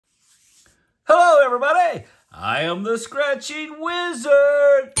everybody. I am the Scratching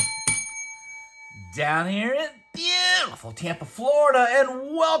Wizard down here in beautiful Tampa, Florida,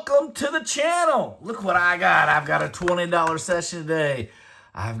 and welcome to the channel. Look what I got. I've got a $20 session today.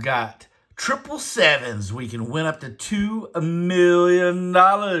 I've got triple sevens. We can win up to $2 million.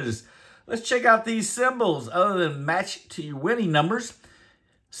 Let's check out these symbols. Other than match to your winning numbers,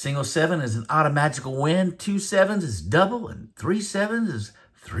 single seven is an automagical win, 2 sevens is double, and 3 sevens is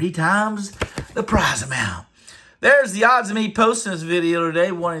 3 times the prize amount. There's the odds of me posting this video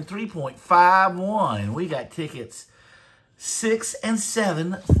today, 1 in 3.51. We got tickets 6 and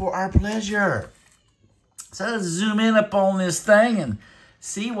 7 for our pleasure. So let's zoom in up on this thing and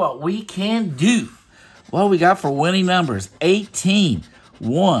see what we can do. What we got for winning numbers? 18,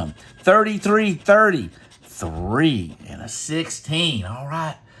 1, 33, 30, 3, and a 16. All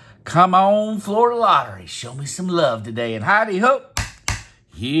right. Come on, Florida Lottery. Show me some love today. And howdy ho.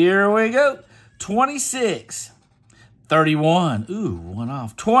 Here we go. 26. 31. Ooh, one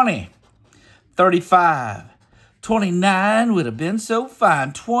off. 20. 35. 29 would have been so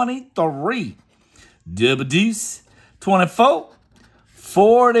fine. 23. Double deuce. 24.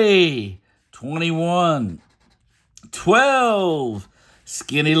 40. 21. 12.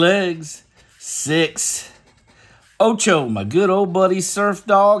 Skinny legs. 6. Ocho, my good old buddy Surf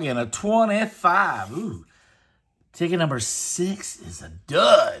Dog, and a 25. Ooh. Ticket number 6 is a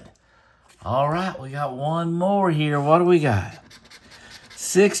dud. All right, we got one more here. What do we got?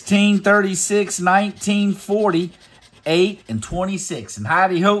 16, 36, 19, 40, 8, and 26. And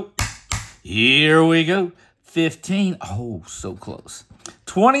howdy ho. Here we go. 15. Oh, so close.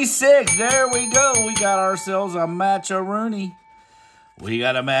 26. There we go. We got ourselves a match-a-rooney. We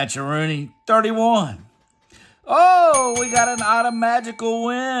got a match-a-rooney. 31. Oh, we got an automagical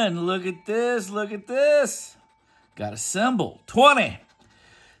win. Look at this. Look at this. Got a symbol. 20.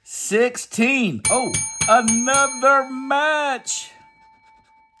 16. Oh, another match.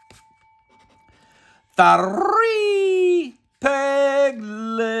 3. Peg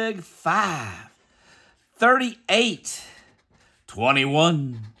leg 5. 38.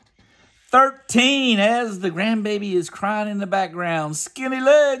 21. 13. As the grandbaby is crying in the background. Skinny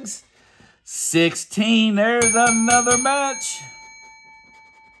legs. 16. There's another match.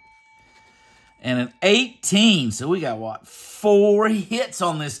 And an 18. So we got, what, 4 hits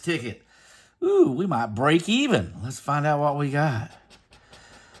on this ticket. Ooh, we might break even. Let's find out what we got.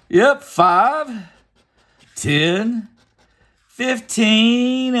 Yep, 5, 10,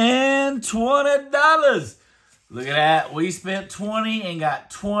 15, and $20. Look at that. We spent 20 and got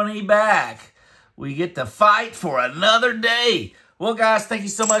 20 back. We get to fight for another day. Well, guys, thank you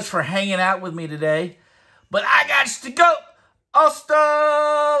so much for hanging out with me today. But I got to go.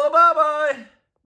 Hasta, bye-bye.